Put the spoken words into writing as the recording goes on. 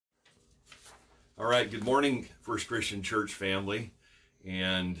All right, good morning, First Christian Church family,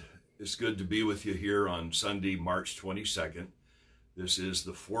 and it's good to be with you here on Sunday, March 22nd. This is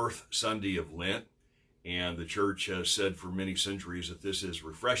the fourth Sunday of Lent, and the church has said for many centuries that this is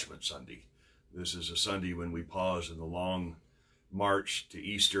Refreshment Sunday. This is a Sunday when we pause in the long march to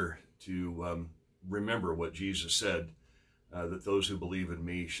Easter to remember what Jesus said, that those who believe in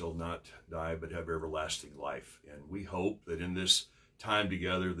me shall not die but have everlasting life. And we hope that in this time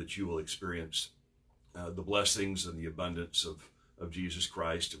together that you will experience the blessings and the abundance of Jesus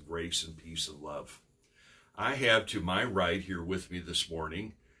Christ, of grace and peace and love. I have to my right here with me this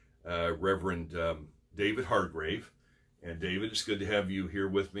morning Reverend David Hargrave. And David, it's good to have you here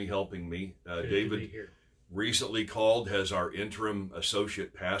with me, helping me. David recently called as our interim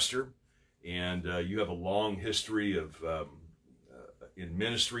associate pastor, and you have a long history of in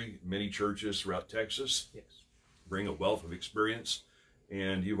ministry, many churches throughout Texas. Yes. Bring a wealth of experience,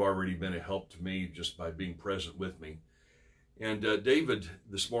 and you've already been a help to me just by being present with me. And David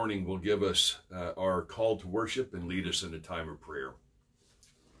this morning will give us our call to worship and lead us in a time of prayer.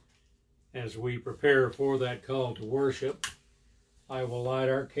 As we prepare for that call to worship, I will light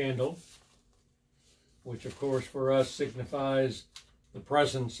our candle, which of course for us signifies the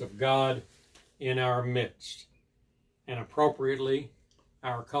presence of God in our midst. And appropriately,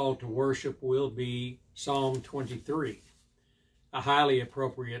 our call to worship will be Psalm 23, a highly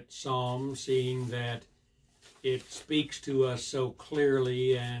appropriate psalm, seeing that it speaks to us so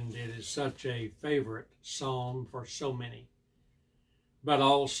clearly and it is such a favorite psalm for so many. But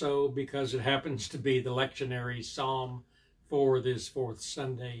also because it happens to be the lectionary psalm for this fourth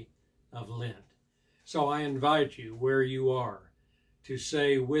Sunday of Lent. So I invite you, where you are, to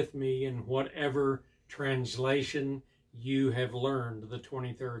say with me in whatever translation you have learned the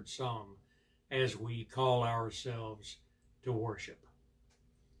 23rd Psalm as we call ourselves to worship.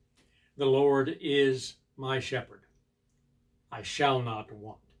 The Lord is my shepherd. I shall not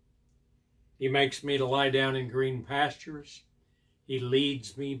want. He makes me to lie down in green pastures. He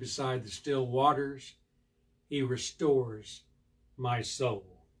leads me beside the still waters. He restores my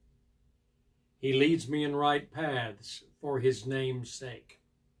soul. He leads me in right paths for his name's sake.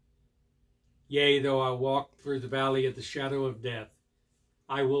 Yea, though I walk through the valley of the shadow of death,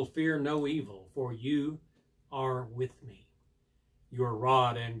 I will fear no evil, for you are with me. Your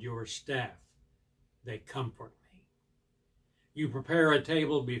rod and your staff, they comfort me. You prepare a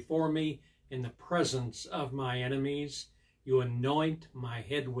table before me in the presence of my enemies. You anoint my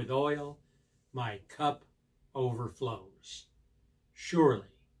head with oil, my cup overflows. Surely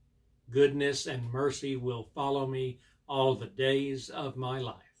goodness and mercy will follow me all the days of my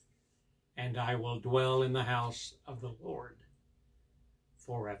life, and I will dwell in the house of the Lord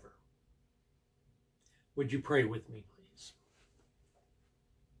forever. Would you pray with me, please?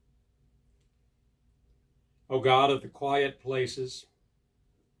 O God of the quiet places,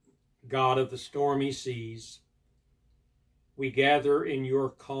 God of the stormy seas, we gather in your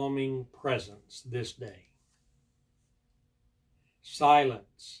calming presence this day.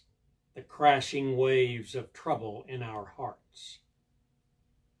 Silence the crashing waves of trouble in our hearts.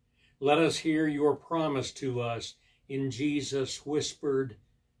 Let us hear your promise to us in Jesus whispered,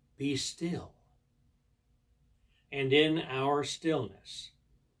 "Be still." And in our stillness,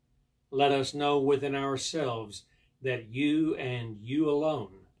 let us know within ourselves that you and you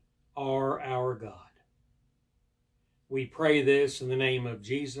alone are our God. We pray this in the name of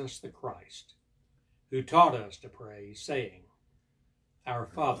Jesus the Christ, who taught us to pray, saying, Our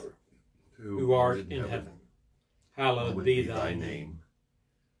Father, who art in heaven, hallowed be thy name.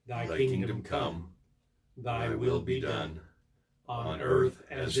 Thy kingdom come, thy will be done, on earth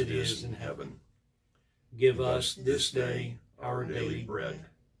as it is in heaven. Give us this day our daily bread,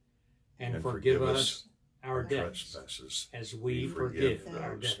 and forgive us our debts as we forgive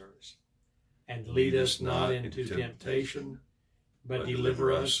our debtors. And lead us not into temptation, but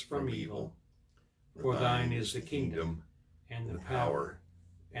deliver us from evil. For thine is the kingdom, and the power,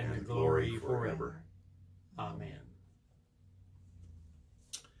 and the glory forever. Amen.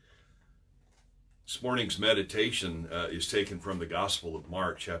 This morning's meditation is taken from the Gospel of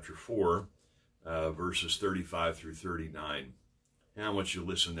Mark, chapter 4, verses 35 through 39. And I want you to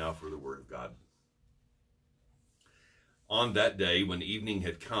listen now for the Word of God. On that day, when evening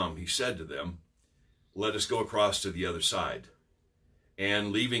had come, he said to them, "Let us go across to the other side."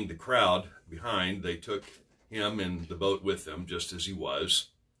 And leaving the crowd behind, they took him in the boat with them, just as he was.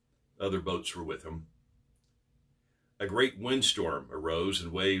 Other boats were with him. A great windstorm arose,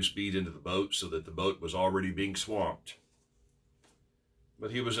 and waves beat into the boat, so that the boat was already being swamped.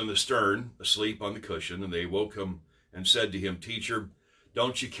 But he was in the stern, asleep on the cushion, and they woke him and said to him, "Teacher,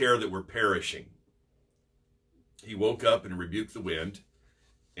 don't you care that we're perishing?" He woke up and rebuked the wind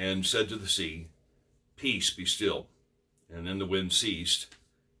and said to the sea, "Peace, be still." And then the wind ceased,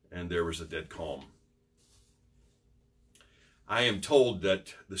 and there was a dead calm. I am told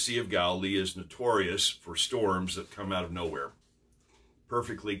that the Sea of Galilee is notorious for storms that come out of nowhere.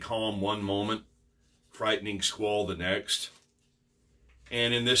 Perfectly calm one moment, frightening squall the next.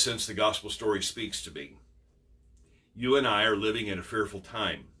 And in this sense, the gospel story speaks to me. You and I are living in a fearful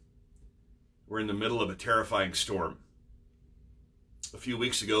time. We're in the middle of a terrifying storm. A few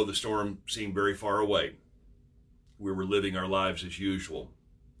weeks ago, the storm seemed very far away. We were living our lives as usual.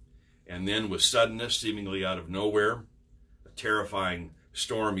 And then with suddenness, seemingly out of nowhere, a terrifying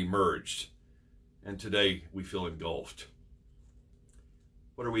storm emerged. And today we feel engulfed.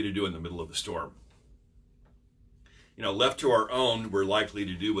 What are we to do in the middle of the storm? Left to our own, we're likely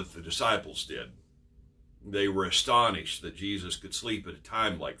to do what the disciples did. They were astonished that Jesus could sleep at a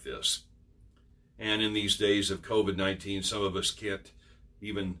time like this. And in these days of COVID-19, some of us can't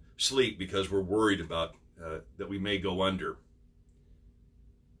even sleep because we're worried about that we may go under.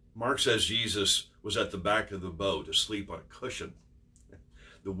 Mark says Jesus was at the back of the boat, asleep on a cushion.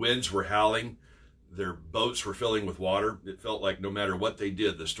 The winds were howling. Their boats were filling with water. It felt like no matter what they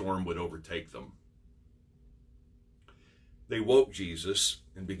did, the storm would overtake them. They woke Jesus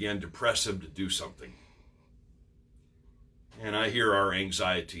and began to press him to do something. And I hear our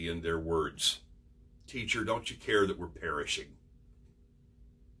anxiety in their words. "Teacher, don't you care that we're perishing?"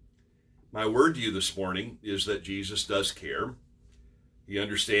 My word to you this morning is that Jesus does care. He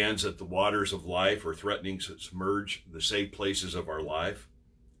understands that the waters of life are threatening to submerge the safe places of our life.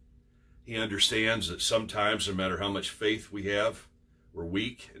 He understands that sometimes, no matter how much faith we have, we're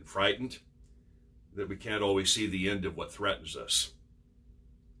weak and frightened, that we can't always see the end of what threatens us.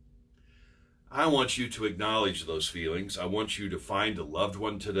 I want you to acknowledge those feelings. I want you to find a loved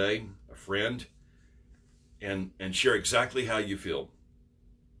one today, a friend, and share exactly how you feel.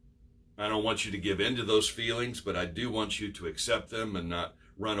 I don't want you to give in to those feelings, but I do want you to accept them and not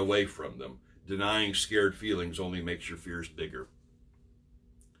run away from them. Denying scared feelings only makes your fears bigger.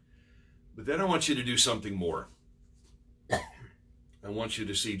 But then I want you to do something more. I want you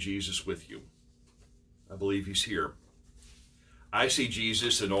to see Jesus with you. I believe he's here. I see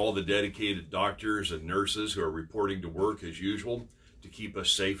Jesus and all the dedicated doctors and nurses who are reporting to work as usual to keep us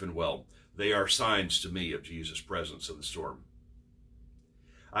safe and well. They are signs to me of Jesus' presence in the storm.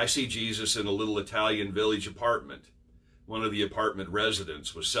 I see Jesus in a little Italian village apartment. One of the apartment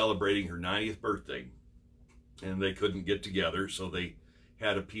residents was celebrating her 90th birthday, and they couldn't get together, so they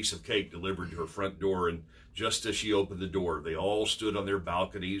had a piece of cake delivered to her front door, and just as she opened the door, they all stood on their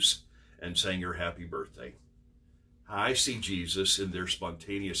balconies and sang her happy birthday. I see Jesus in their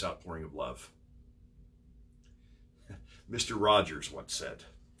spontaneous outpouring of love. Mr. Rogers once said,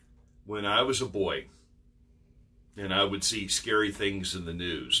 "When I was a boy and I would see scary things in the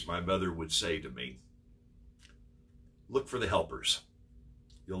news, my mother would say to me, 'Look for the helpers.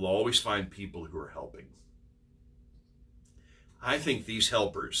 You'll always find people who are helping.'" I think these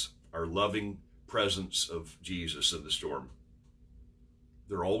helpers are loving presence of Jesus in the storm.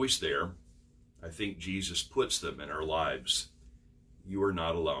 They're always there. I think Jesus puts them in our lives. You are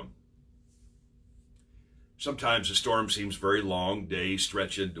not alone. Sometimes the storm seems very long. Days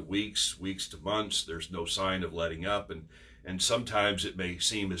stretch into weeks, weeks to months. There's no sign of letting up. And sometimes it may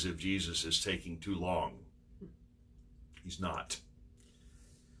seem as if Jesus is taking too long. He's not.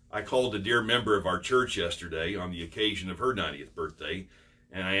 I called a dear member of our church yesterday on the occasion of her 90th birthday,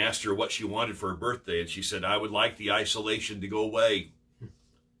 and I asked her what she wanted for her birthday, and she said, "I would like the isolation to go away."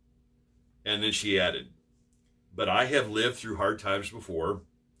 And then she added, "But I have lived through hard times before."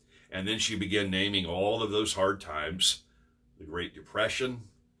 And then she began naming all of those hard times: the Great Depression,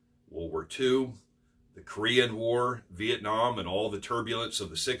 World War II, the Korean War, Vietnam, and all the turbulence of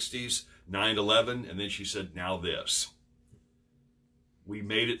the 60s, 9/11. And then she said, "Now this." We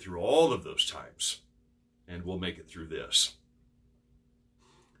made it through all of those times, and we'll make it through this.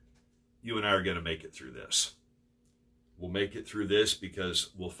 You and I are going to make it through this. We'll make it through this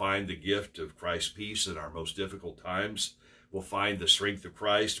because we'll find the gift of Christ's peace in our most difficult times. We'll find the strength of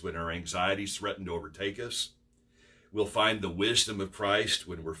Christ when our anxieties threaten to overtake us. We'll find the wisdom of Christ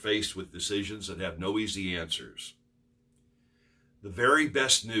when we're faced with decisions that have no easy answers. The very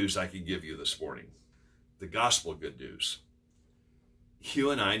best news I can give you this morning, the gospel good news.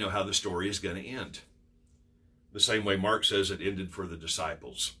 You and I know how the story is going to end. The same way Mark says it ended for the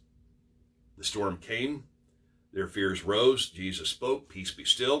disciples. The storm came. Their fears rose. Jesus spoke, "Peace be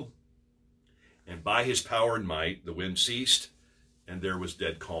still." And by his power and might, the wind ceased, and there was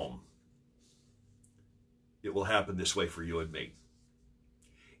dead calm. It will happen this way for you and me.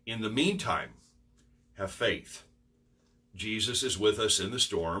 In the meantime, have faith. Jesus is with us in the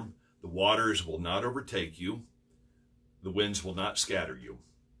storm. The waters will not overtake you. The winds will not scatter you.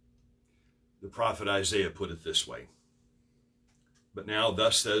 The prophet Isaiah put it this way. But now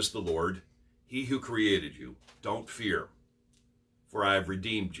thus says the Lord, he who created you, don't fear, for I have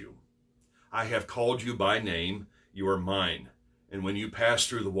redeemed you. I have called you by name, you are mine. And when you pass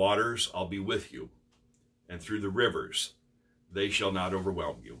through the waters, I'll be with you. And through the rivers, they shall not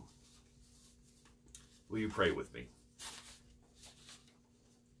overwhelm you. Will you pray with me?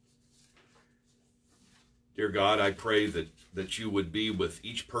 Dear God, I pray that you would be with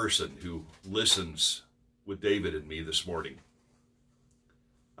each person who listens with David and me this morning.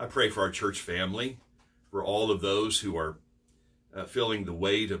 I pray for our church family, for all of those who are feeling the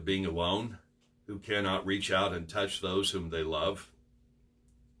weight of being alone, who cannot reach out and touch those whom they love.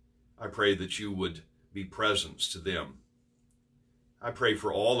 I pray that you would be present to them. I pray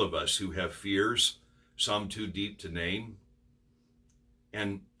for all of us who have fears, some too deep to name.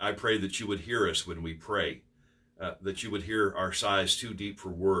 And I pray that you would hear us when we pray, that you would hear our sighs too deep for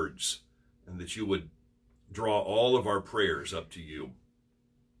words, and that you would draw all of our prayers up to you,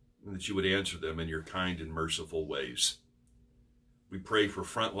 and that you would answer them in your kind and merciful ways. We pray for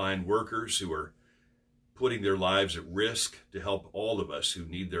frontline workers who are putting their lives at risk to help all of us who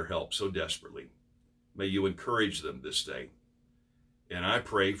need their help so desperately. May you encourage them this day. And I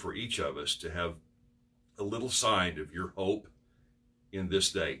pray for each of us to have a little sign of your hope in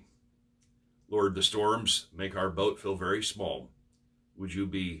this day. Lord, the storms make our boat feel very small. Would you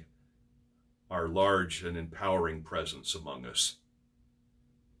be our large and empowering presence among us?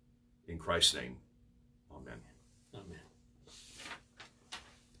 In Christ's name, amen. Amen.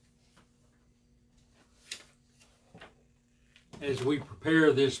 As we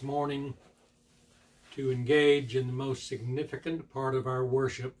prepare this morning to engage in the most significant part of our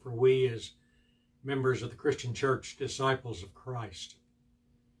worship for we as members of the Christian Church, disciples of Christ,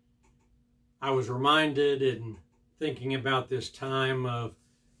 I was reminded in thinking about this time of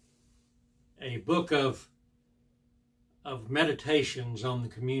a book of meditations on the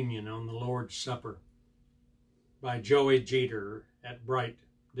communion, on the Lord's Supper, by Joey Jeter at Bright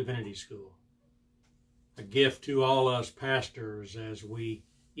Divinity School. A gift to all us pastors as we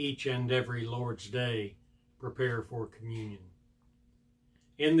each and every Lord's Day prepare for communion.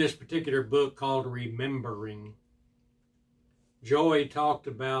 In this particular book called Remembering, Joey talked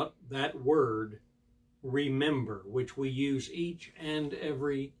about that word, remember, which we use each and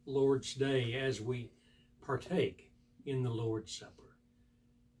every Lord's Day as we partake in the Lord's Supper.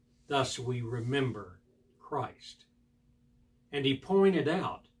 Thus we remember Christ. And he pointed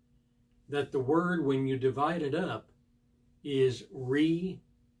out that the word, when you divide it up, is remember.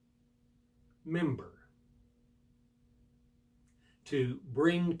 To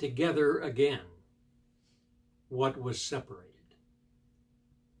bring together again what was separated.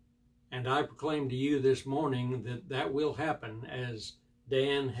 And I proclaim to you this morning that that will happen as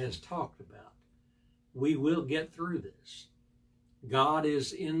Dan has talked about. We will get through this. God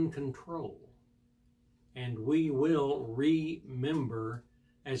is in control. And we will remember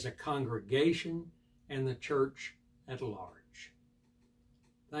as a congregation and the church at large.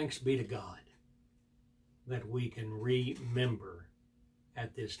 Thanks be to God that we can remember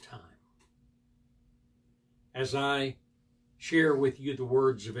at this time. As I share with you the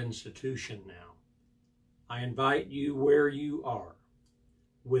words of institution now, I invite you where you are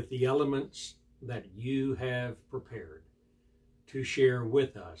with the elements that you have prepared to share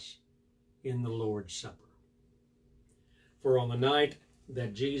with us in the Lord's Supper. For on the night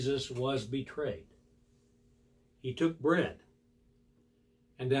that Jesus was betrayed, he took bread,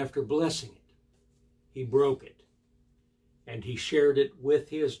 and after blessing it, he broke it, and he shared it with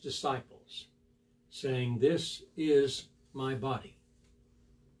his disciples, saying, "This is my body,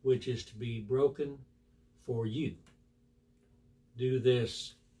 which is to be broken for you. Do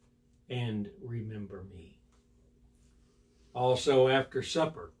this and remember me." Also after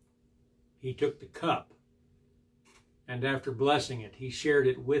supper, he took the cup, and after blessing it, he shared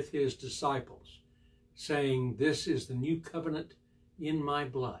it with his disciples, saying, "This is the new covenant in my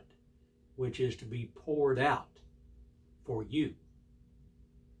blood, which is to be poured out for you.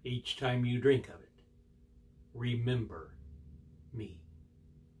 Each time you drink of it, remember me."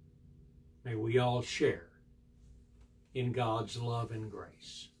 May we all share in God's love and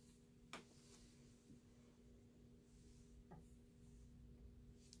grace.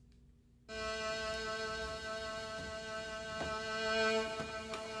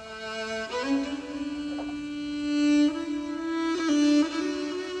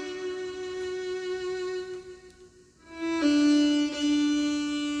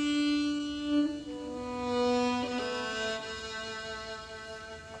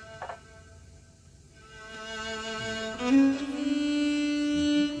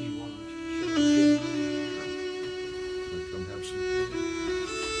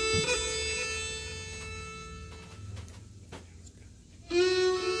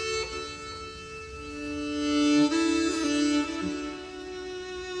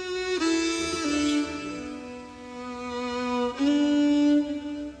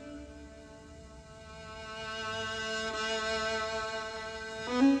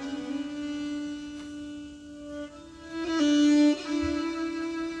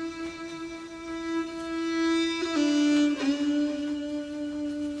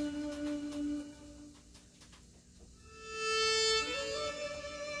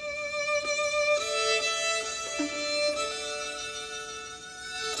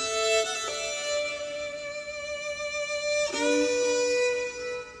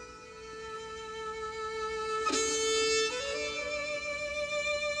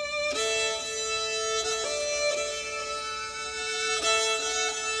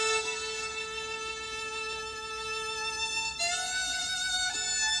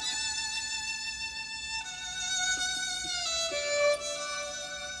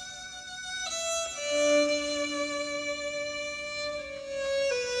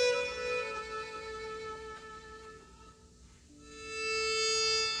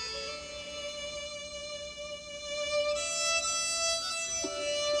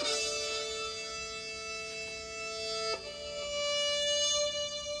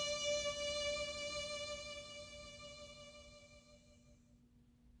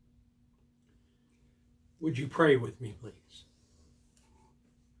 Would you pray with me, please?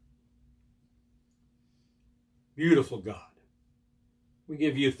 Beautiful God, we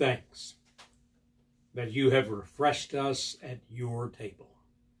give you thanks that you have refreshed us at your table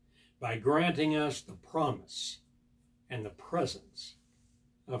by granting us the promise and the presence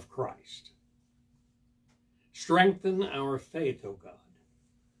of Christ. Strengthen our faith, O God.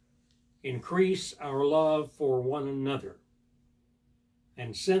 Increase our love for one another,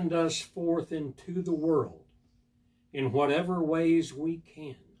 and send us forth into the world in whatever ways we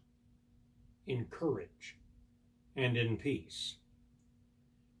can, in courage and in peace,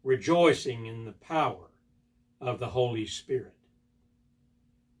 rejoicing in the power of the Holy Spirit.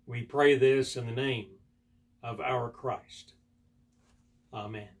 We pray this in the name of our Christ.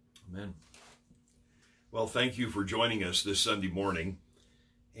 Amen. Amen. Well, thank you for joining us this Sunday morning.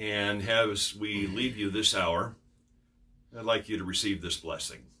 And as we leave you this hour, I'd like you to receive this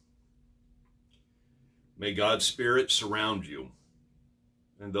blessing. May God's Spirit surround you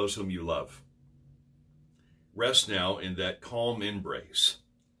and those whom you love. Rest now in that calm embrace.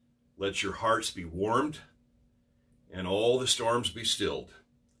 Let your hearts be warmed and all the storms be stilled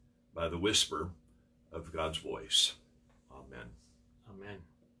by the whisper of God's voice. Amen.